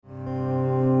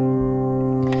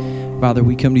Father,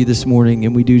 we come to you this morning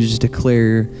and we do just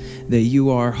declare that you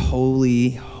are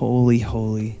holy, holy,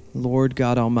 holy, Lord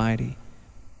God Almighty.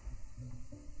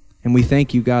 And we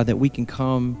thank you, God, that we can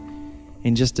come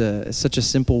in just such a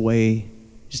simple way,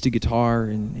 just a guitar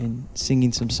and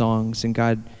singing some songs. And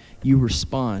God, you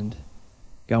respond,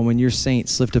 God, when your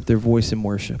saints lift up their voice in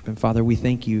worship. And Father, we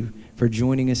thank you for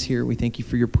joining us here. We thank you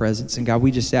for your presence. And God,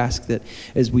 we just ask that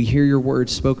as we hear your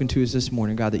words spoken to us this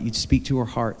morning, God, that you'd speak to our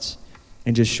hearts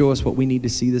and just show us what we need to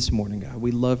see this morning, God. We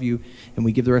love you, and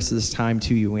we give the rest of this time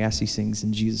to you. And we ask these things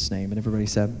in Jesus' name. And everybody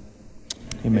said,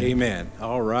 amen. Amen.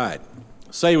 All right.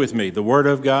 Say with me, the Word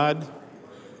of God,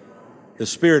 the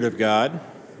Spirit of God,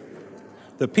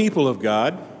 the people of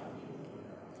God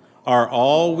are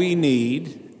all we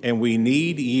need, and we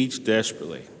need each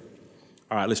desperately.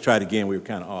 All right, let's try it again. We were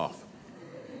kind of off.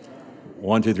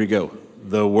 1, 2, 3, go.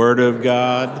 The Word of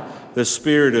God, the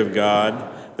Spirit of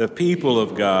God, the people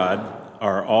of God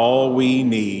are all we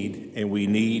need, and we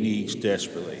need each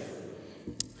desperately.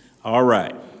 All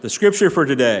right. The scripture for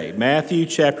today, Matthew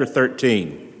chapter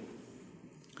 13.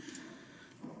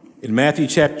 In Matthew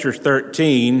chapter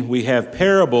 13, we have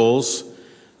parables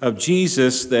of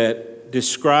Jesus that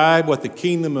describe what the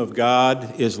kingdom of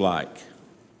God is like.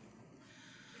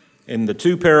 And the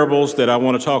two parables that I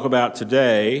want to talk about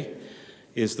today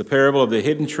is the parable of the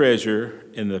hidden treasure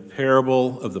and the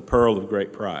parable of the pearl of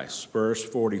great price. Verse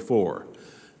 44.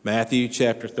 Matthew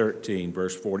chapter 13,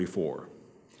 verse 44.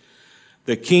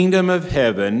 The kingdom of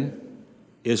heaven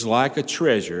is like a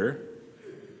treasure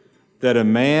that a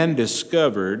man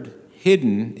discovered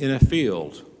hidden in a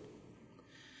field.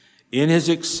 In his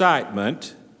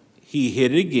excitement, he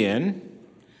hid it again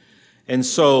and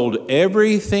sold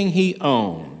everything he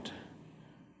owned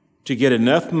to get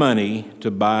enough money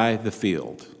to buy the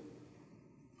field.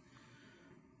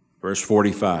 Verse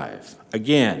 45.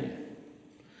 Again,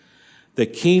 the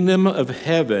kingdom of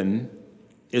heaven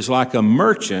is like a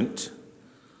merchant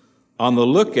on the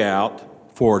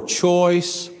lookout for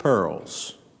choice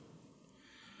pearls.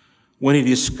 When he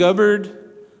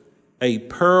discovered a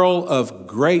pearl of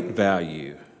great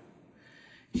value,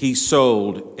 he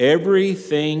sold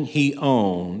everything he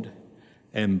owned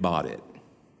and bought it.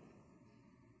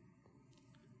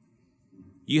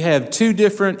 You have two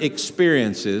different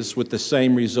experiences with the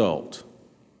same result.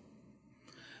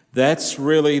 That's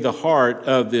really the heart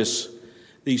of these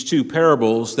two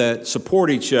parables that support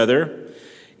each other,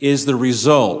 is the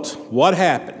result. What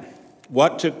happened?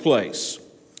 What took place?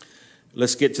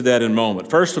 Let's get to that in a moment.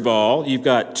 First of all, you've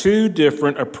got two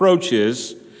different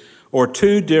approaches or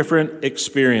two different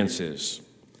experiences.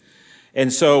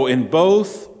 And so in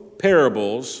both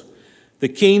parables, the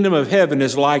kingdom of heaven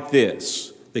is like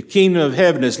this. The kingdom of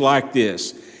heaven is like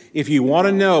this. If you want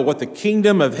to know what the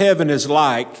kingdom of heaven is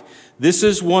like, this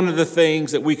is one of the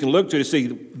things that we can look to see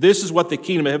this is what the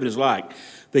kingdom of heaven is like.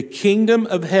 The kingdom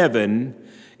of heaven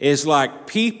is like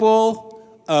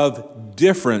people of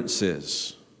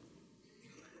differences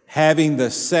having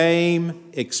the same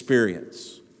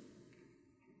experience.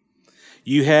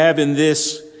 You have in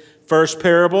this first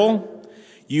parable,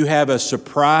 you have a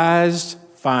surprised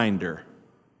finder.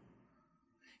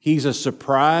 He's a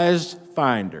surprised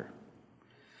finder.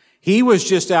 He was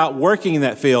just out working in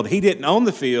that field. He didn't own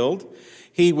the field.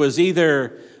 He was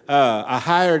either a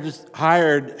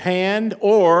hired hand,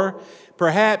 or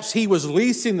perhaps he was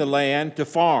leasing the land to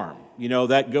farm. You know,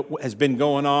 that has been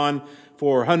going on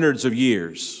for hundreds of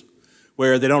years,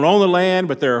 where they don't own the land,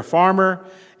 but they're a farmer,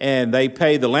 and they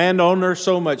pay the landowner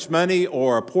so much money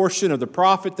or a portion of the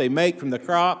profit they make from the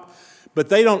crop, but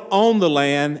they don't own the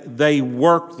land, they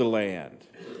work the land.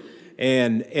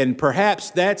 And perhaps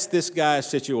that's this guy's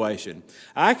situation.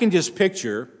 I can just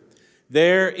picture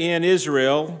there in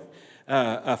Israel,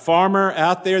 a farmer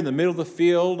out there in the middle of the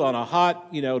field on a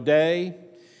hot, day,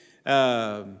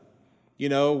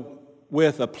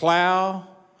 with a plow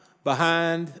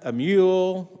behind a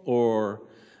mule or,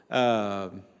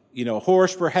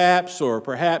 horse perhaps, or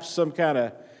perhaps some kind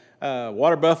of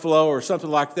water buffalo or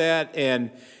something like that. And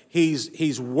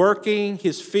he's working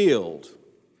his field.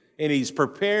 And he's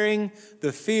preparing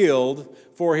the field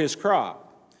for his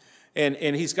crop.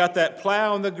 And he's got that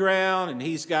plow on the ground, and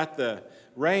he's got the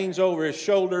reins over his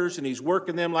shoulders, and he's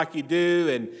working them like you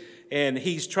do, and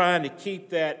he's trying to keep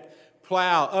that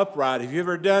plow upright. Have you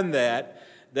ever done that?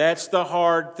 That's the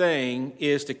hard thing,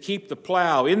 is to keep the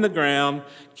plow in the ground,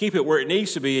 keep it where it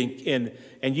needs to be,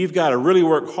 and you've got to really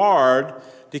work hard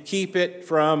to keep it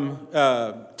from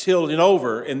tilting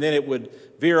over, and then it would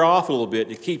veer off a little bit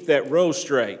to keep that row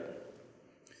straight.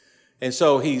 And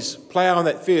so he's plowing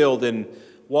that field and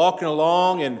walking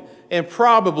along and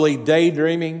probably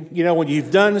daydreaming. You know, when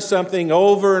you've done something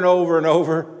over and over and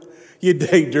over, You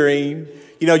daydream.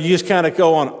 You know, you just kind of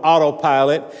go on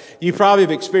autopilot. You probably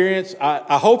have experienced,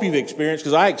 I hope you've experienced,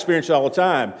 because I experience it all the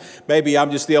time. Maybe I'm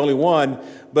just the only one.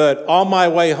 But on my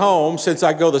way home, since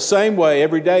I go the same way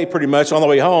every day pretty much on the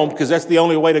way home, because that's the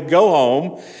only way to go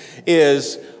home,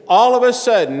 is all of a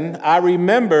sudden I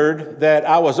remembered that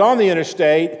I was on the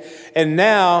interstate and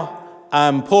now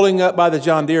I'm pulling up by the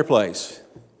John Deere place.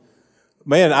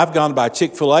 Man, I've gone by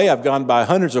Chick-fil-A. I've gone by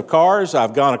hundreds of cars.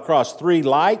 I've gone across 3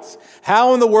 lights.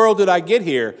 How in the world did I get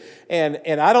here? And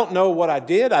I don't know what I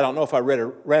did. I don't know if I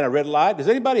ran a red light. Does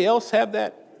anybody else have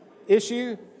that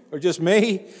issue? Or just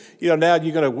me? You know, now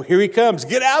you're going to, here he comes.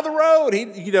 Get out of the road.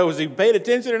 Is he paying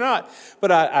attention or not?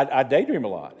 But I daydream a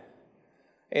lot.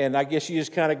 And I guess you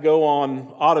just kind of go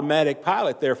on automatic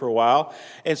pilot there for a while.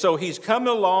 And so he's coming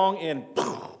along and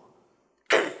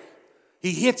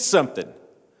he hits something.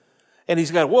 And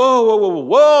he's got,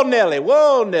 whoa,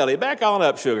 Nelly, back on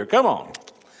up, sugar, come on.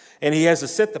 And he has to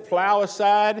set the plow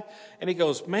aside, and he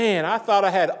goes, man, I thought I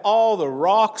had all the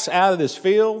rocks out of this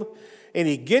field. And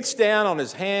he gets down on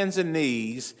his hands and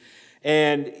knees,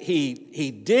 and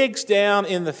he digs down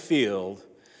in the field,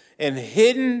 and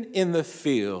hidden in the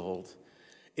field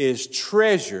is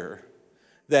treasure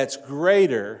that's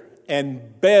greater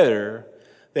and better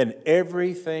than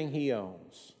everything he owns.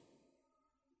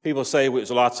 People say it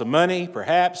was lots of money,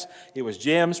 perhaps. It was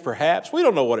gems, perhaps. We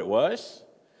don't know what it was.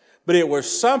 But it was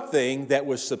something that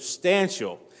was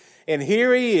substantial. And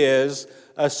here he is,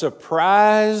 a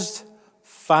surprised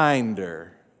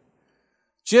finder.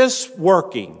 Just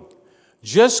working,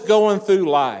 just going through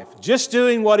life, just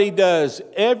doing what he does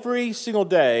every single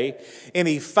day. And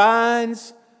he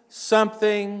finds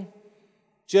something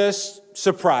just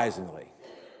surprisingly.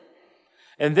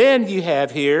 And then you have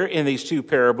here in these 2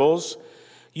 parables,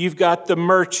 you've got the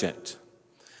merchant.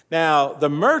 Now, the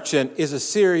merchant is a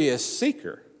serious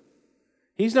seeker.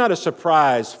 He's not a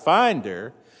surprise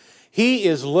finder. He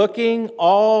is looking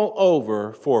all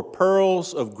over for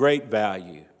pearls of great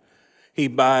value. He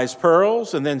buys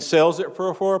pearls and then sells it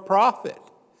for a profit.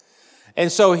 And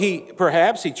so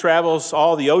perhaps he travels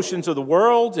all the oceans of the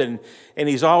world, and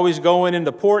he's always going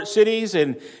into port cities,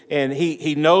 and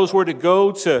he knows where to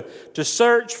go to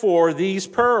search for these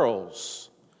pearls.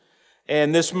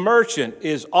 And this merchant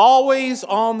is always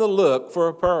on the look for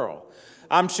a pearl.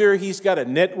 I'm sure he's got a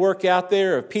network out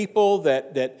there of people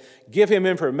that give him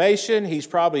information. He's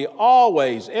probably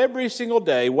always, every single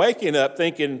day, waking up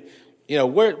thinking,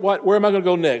 where am I going to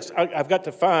go next? I've got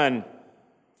to find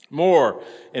more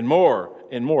and more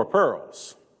and more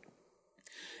pearls.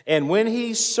 And when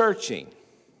he's searching,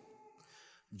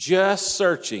 just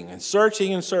searching and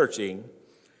searching and searching,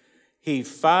 he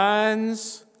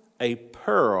finds a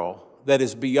pearl that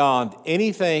is beyond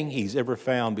anything he's ever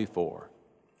found before.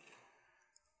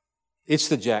 It's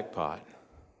the jackpot.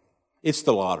 It's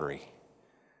the lottery.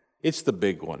 It's the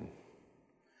big one.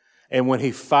 And when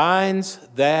he finds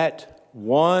that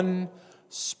one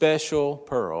special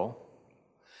pearl,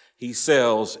 he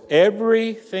sells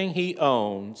everything he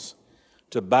owns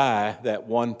to buy that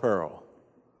one pearl.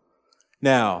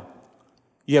 Now,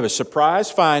 you have a surprise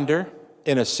finder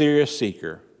and a serious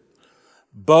seeker.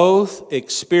 Both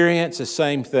experience the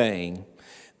same thing.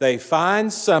 They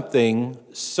find something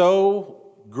so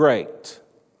great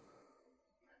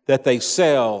that they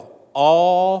sell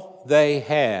all they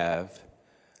have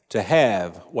to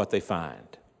have what they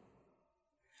find.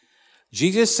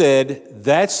 Jesus said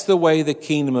that's the way the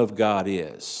kingdom of God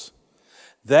is.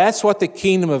 That's what the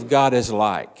kingdom of God is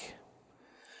like.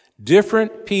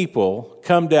 Different people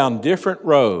come down different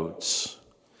roads.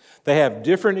 They have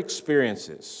different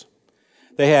experiences.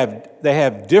 They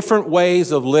have different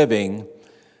ways of living,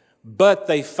 but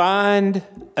they find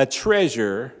a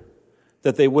treasure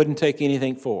that they wouldn't take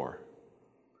anything for.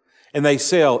 And they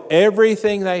sell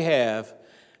everything they have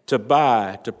to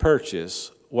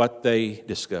purchase what they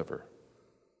discover.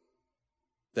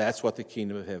 That's what the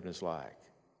kingdom of heaven is like.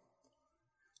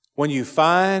 When you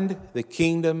find the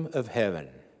kingdom of heaven,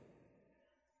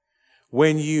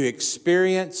 when you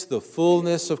experience the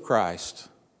fullness of Christ,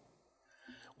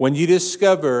 when you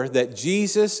discover that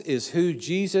Jesus is who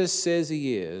Jesus says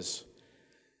he is,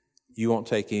 you won't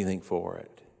take anything for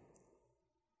it.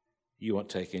 You won't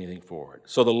take anything for it.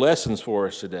 So the lessons for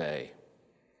us today: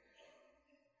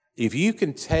 if you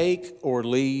can take or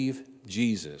leave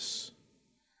Jesus,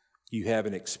 you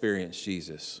haven't experienced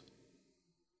Jesus.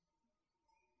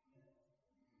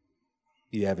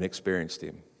 You haven't experienced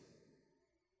him.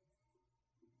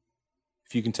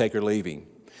 If you can take or leave him.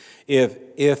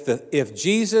 If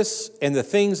Jesus and the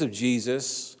things of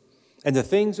Jesus and the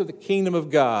things of the kingdom of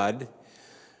God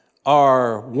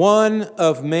are one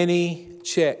of many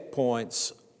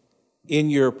checkpoints in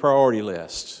your priority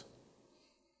list,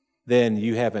 then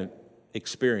you haven't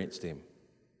experienced him.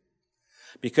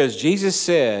 Because Jesus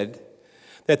said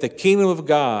that the kingdom of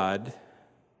God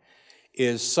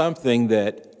is something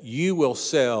that you will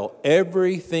sell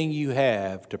everything you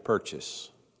have to purchase.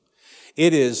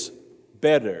 It is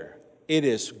better. It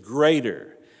is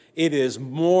greater. It is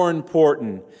more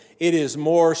important. It is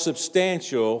more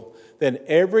substantial than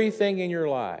everything in your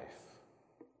life.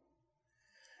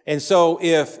 And so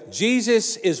if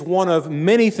Jesus is one of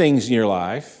many things in your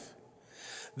life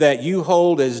that you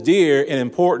hold as dear and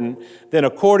important, then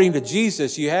according to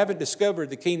Jesus, you haven't discovered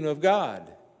the kingdom of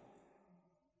God.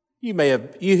 You may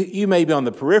be on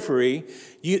the periphery.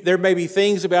 There may be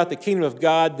things about the kingdom of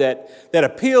God that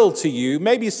appeal to you.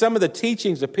 Maybe some of the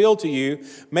teachings appeal to you.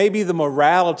 Maybe the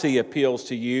morality appeals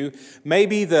to you.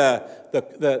 Maybe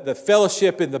the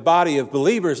fellowship in the body of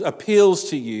believers appeals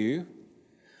to you.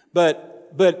 But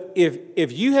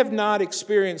if you have not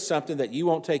experienced something that you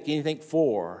won't take anything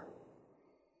for,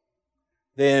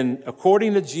 then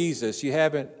according to Jesus, you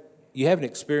haven't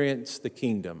experienced the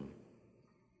kingdom.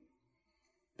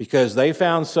 Because they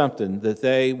found something that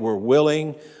they were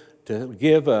willing to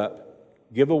give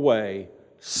up, give away,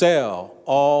 sell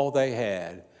all they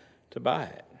had to buy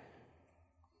it.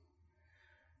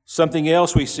 Something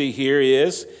else we see here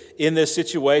is, in this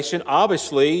situation,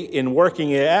 obviously, in working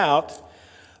it out,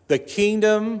 the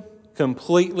kingdom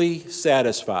completely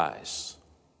satisfies.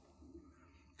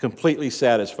 Completely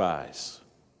satisfies.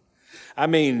 I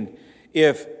mean,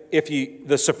 if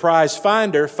the surprise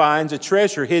finder finds a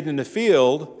treasure hidden in the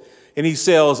field and he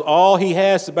sells all he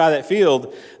has to buy that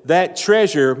field, that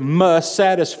treasure must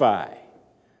satisfy,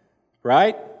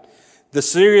 right? The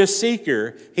serious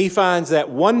seeker, he finds that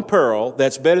one pearl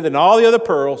that's better than all the other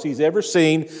pearls he's ever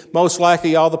seen, most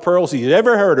likely all the pearls he's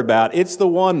ever heard about. It's the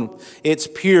one, it's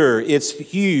pure, it's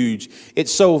huge,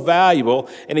 it's so valuable,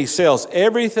 and he sells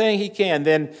everything he can.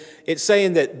 Then it's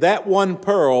saying that one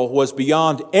pearl was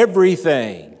beyond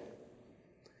everything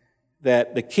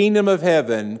that the kingdom of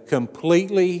heaven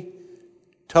completely,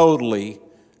 totally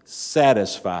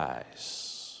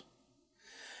satisfies.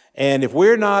 And if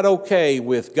we're not okay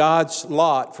with God's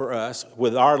lot for us,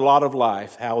 with our lot of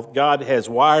life, how God has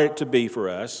wired it to be for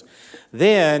us,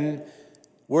 then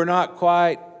we're not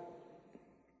quite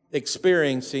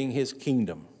experiencing His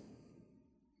kingdom.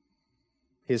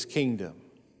 His kingdom.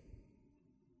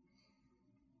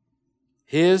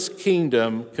 His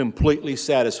kingdom completely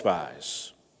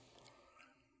satisfies.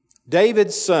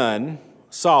 David's son,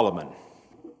 Solomon,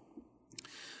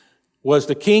 was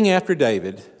the king after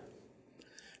David.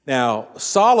 Now,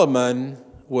 Solomon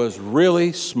was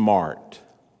really smart.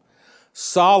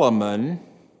 Solomon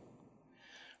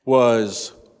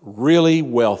was really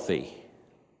wealthy.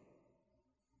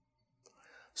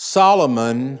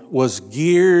 Solomon was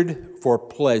geared for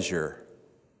pleasure.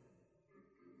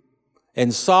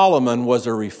 And Solomon was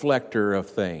a reflector of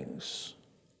things.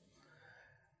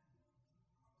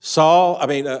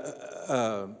 Solomon,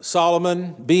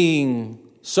 being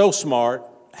so smart,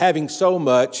 having so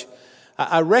much,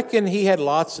 I reckon he had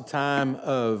lots of time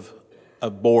of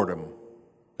boredom.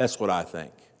 That's what I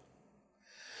think.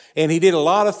 And he did a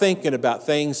lot of thinking about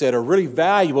things that are really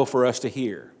valuable for us to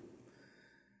hear.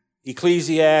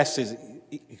 Ecclesiastes,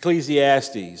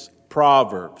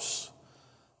 Proverbs,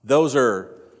 those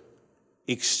are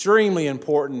extremely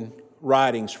important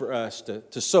writings for us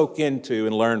to soak into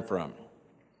and learn from.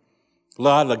 A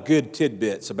lot of good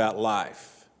tidbits about life.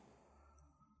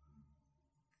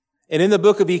 And in the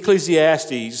book of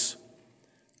Ecclesiastes,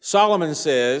 Solomon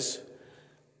says,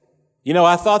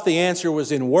 I thought the answer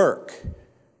was in work.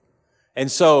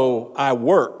 And so I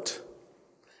worked,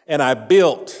 and I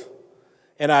built,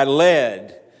 and I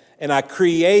led, and I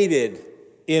created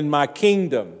in my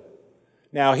kingdom.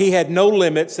 Now, he had no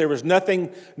limits. There was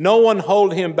nothing, no one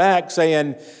holding him back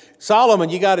saying, Solomon,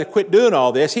 you got to quit doing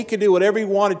all this. He could do whatever he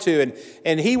wanted to.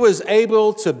 And he was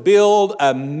able to build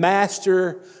a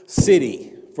master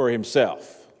city for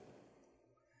himself.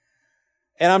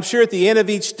 And I'm sure at the end of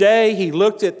each day, he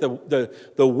looked at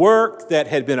the work that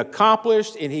had been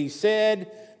accomplished and he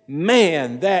said,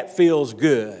 man, that feels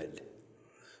good.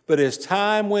 But as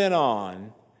time went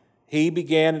on, he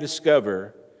began to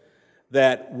discover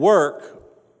that work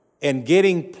and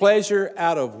getting pleasure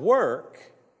out of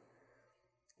work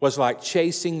was like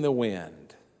chasing the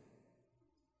wind.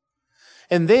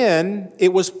 And then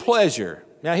it was pleasure.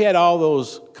 Now, he had all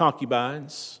those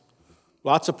concubines,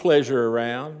 lots of pleasure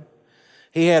around.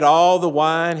 He had all the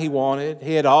wine he wanted.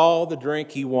 He had all the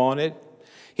drink he wanted.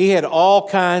 He had all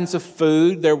kinds of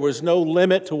food. There was no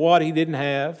limit to what he didn't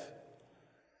have.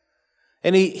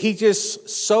 And he just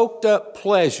soaked up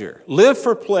pleasure, lived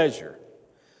for pleasure.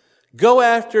 Go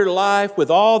after life with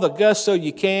all the gusto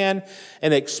you can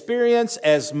and experience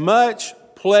as much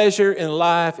pleasure in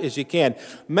life as you can.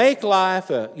 Make life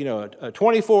a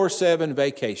 24/7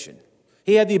 vacation.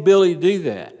 He had the ability to do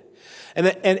that.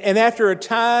 And after a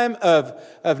time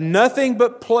of nothing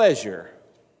but pleasure,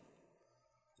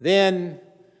 then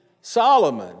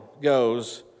Solomon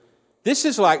goes, this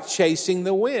is like chasing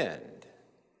the wind.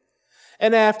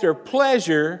 And after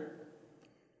pleasure,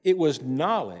 it was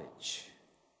knowledge.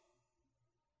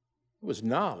 It was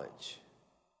knowledge.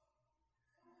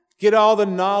 Get all the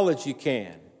knowledge you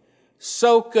can.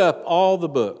 Soak up all the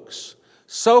books.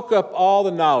 Soak up all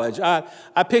the knowledge.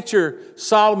 I picture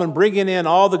Solomon bringing in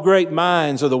all the great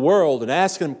minds of the world and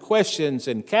asking them questions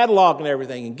and cataloging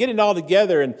everything and getting it all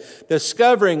together and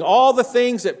discovering all the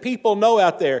things that people know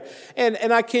out there.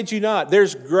 And I kid you not,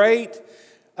 there's great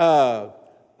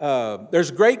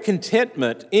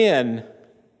contentment in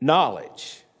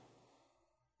knowledge.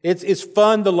 It's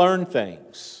fun to learn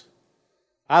things.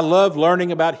 I love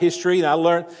learning about history, and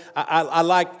I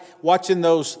like watching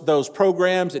those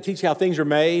programs that teach how things are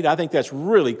made. I think that's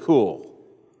really cool.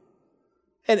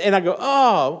 And I go,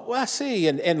 oh, well, I see.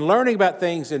 And learning about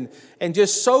things and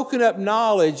just soaking up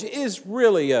knowledge is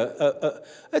really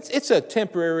it's a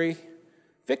temporary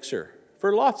fixer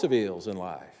for lots of ills in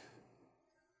life.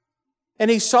 And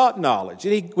he sought knowledge,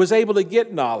 and he was able to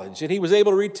get knowledge, and he was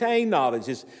able to retain knowledge.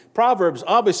 His Proverbs,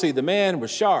 obviously, the man was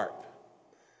sharp.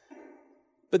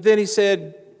 But then he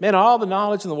said, man, all the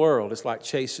knowledge in the world is like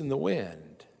chasing the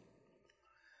wind.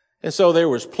 And so there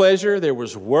was pleasure, there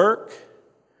was work,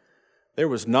 there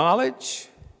was knowledge.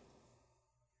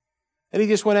 And he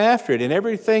just went after it. And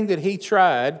everything that he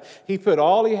tried, he put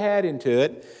all he had into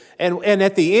it. And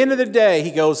at the end of the day,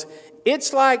 he goes,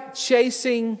 it's like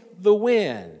chasing the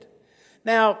wind.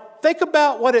 Now, think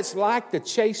about what it's like to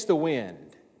chase the wind.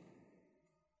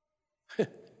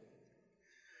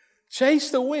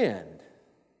 Chase the wind.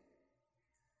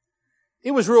 It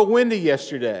was real windy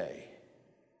yesterday.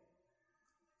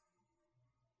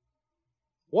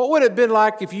 What would it have been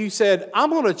like if you said,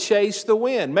 I'm going to chase the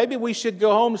wind? Maybe we should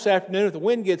go home this afternoon if the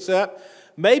wind gets up.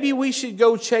 Maybe we should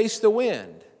go chase the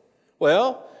wind.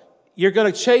 Well, you're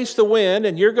going to chase the wind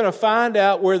and you're going to find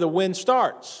out where the wind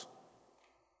starts.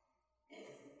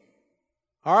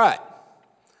 All right.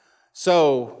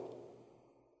 So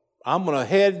I'm going to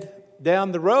head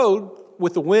down the road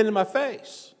with the wind in my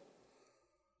face.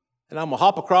 And I'm going to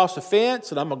hop across the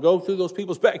fence, and I'm going to go through those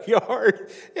people's backyard,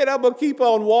 and I'm going to keep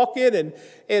on walking,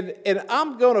 and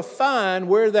I'm going to find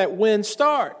where that wind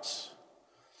starts.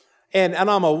 And I'm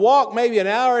going to walk maybe an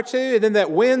hour or two, and then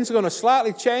that wind's going to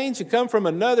slightly change and come from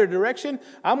another direction.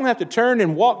 I'm going to have to turn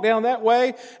and walk down that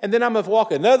way, and then I'm going to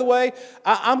walk another way.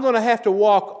 I'm going to have to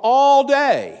walk all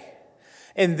day.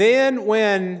 And then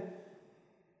when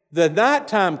the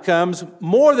nighttime comes,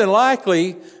 more than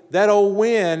likely, that old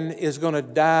wind is going to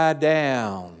die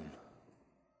down.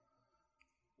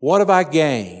 What have I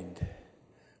gained?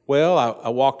 Well, I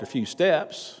walked a few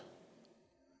steps,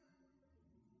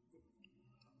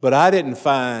 but I didn't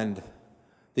find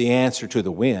the answer to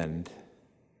the wind.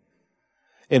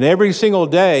 And every single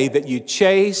day that you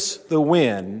chase the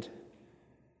wind,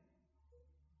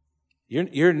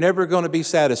 you're never going to be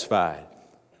satisfied.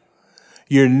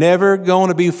 You're never going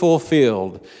to be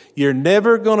fulfilled. You're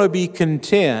never going to be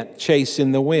content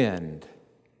chasing the wind.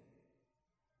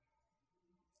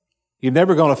 You're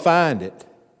never going to find it.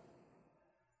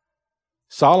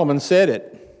 Solomon said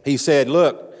it. He said,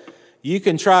 look, you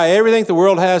can try everything the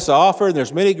world has to offer, and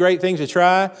there's many great things to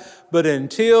try, but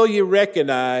until you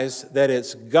recognize that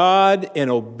it's God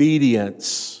and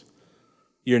obedience,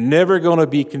 you're never going to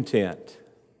be content.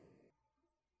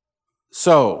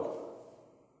 So,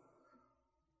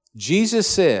 Jesus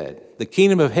said the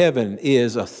kingdom of heaven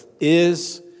is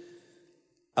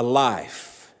a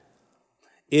life.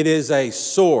 It is a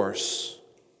source.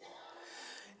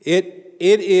 It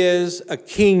is a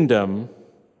kingdom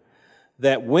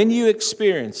that when you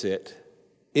experience it,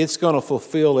 it's going to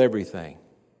fulfill everything.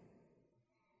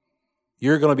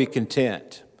 You're going to be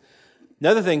content.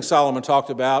 Another thing Solomon talked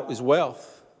about is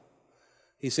wealth.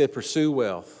 He said, pursue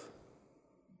wealth.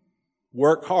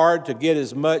 Work hard to get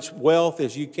as much wealth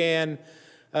as you can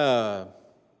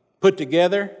put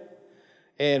together.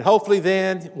 And hopefully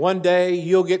then, one day,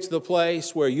 you'll get to the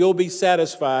place where you'll be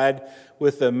satisfied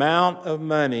with the amount of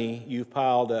money you've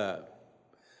piled up.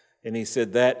 And he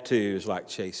said that too is like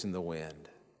chasing the wind.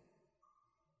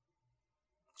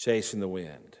 Chasing the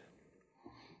wind.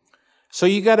 So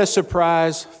you got a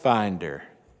surprise finder.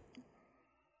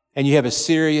 And you have a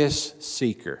serious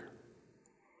seeker.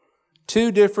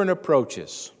 Two different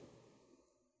approaches.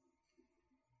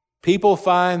 People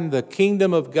find the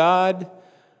kingdom of God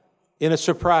in a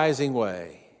surprising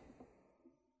way.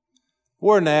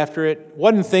 Weren't after it,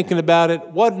 wasn't thinking about it,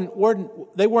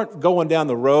 they weren't going down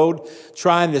the road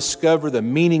trying to discover the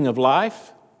meaning of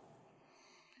life.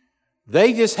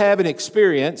 They just have an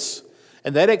experience,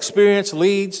 and that experience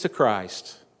leads to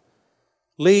Christ,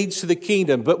 leads to the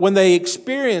kingdom. But when they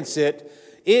experience it,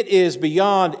 it is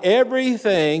beyond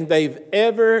everything they've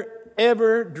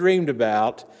ever dreamed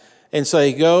about. And so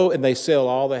they go and they sell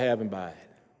all they have and buy it.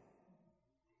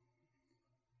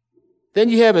 Then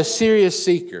you have a serious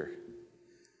seeker.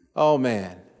 Oh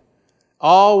man,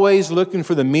 always looking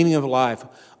for the meaning of life,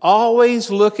 always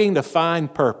looking to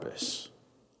find purpose.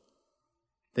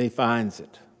 Then he finds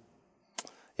it.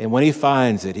 And when he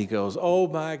finds it, he goes, oh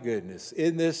my goodness,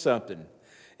 isn't this something?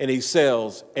 And he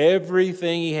sells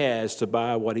everything he has to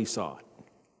buy what he sought,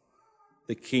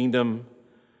 the kingdom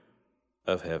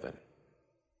of heaven.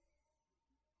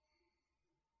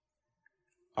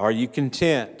 Are you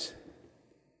content?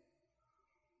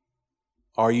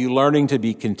 Are you learning to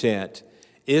be content?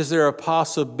 Is there a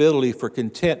possibility for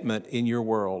contentment in your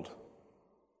world?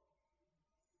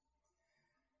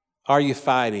 Are you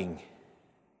fighting?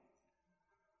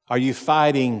 Are you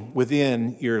fighting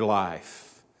within your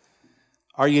life?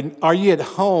 Are you at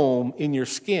home in your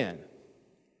skin?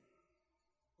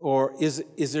 Or is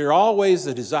there always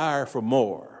a desire for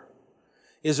more?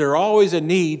 Is there always a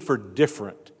need for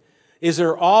different? Is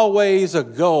there always a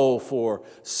goal for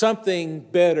something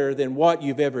better than what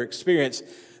you've ever experienced?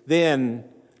 Then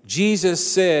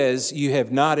Jesus says you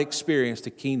have not experienced the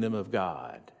kingdom of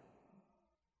God.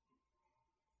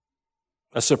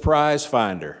 A surprise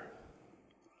finder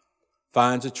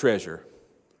finds a treasure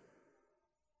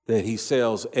that he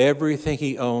sells everything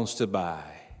he owns to buy.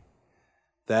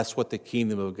 That's what the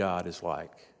kingdom of God is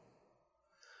like.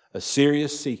 A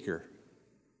serious seeker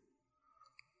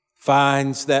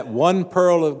finds that one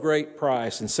pearl of great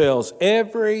price and sells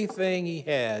everything he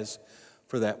has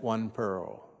for that one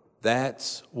pearl.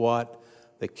 That's what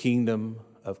the kingdom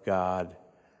of God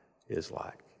is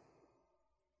like.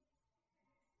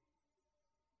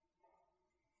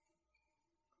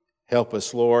 Help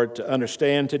us, Lord, to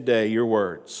understand today your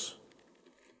words.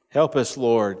 Help us,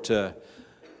 Lord, to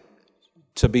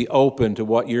be open to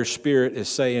what your Spirit is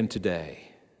saying today.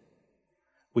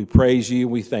 We praise you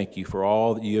and we thank you for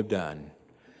all that you have done.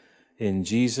 In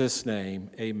Jesus' name,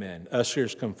 amen.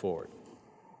 Ushers, come forward.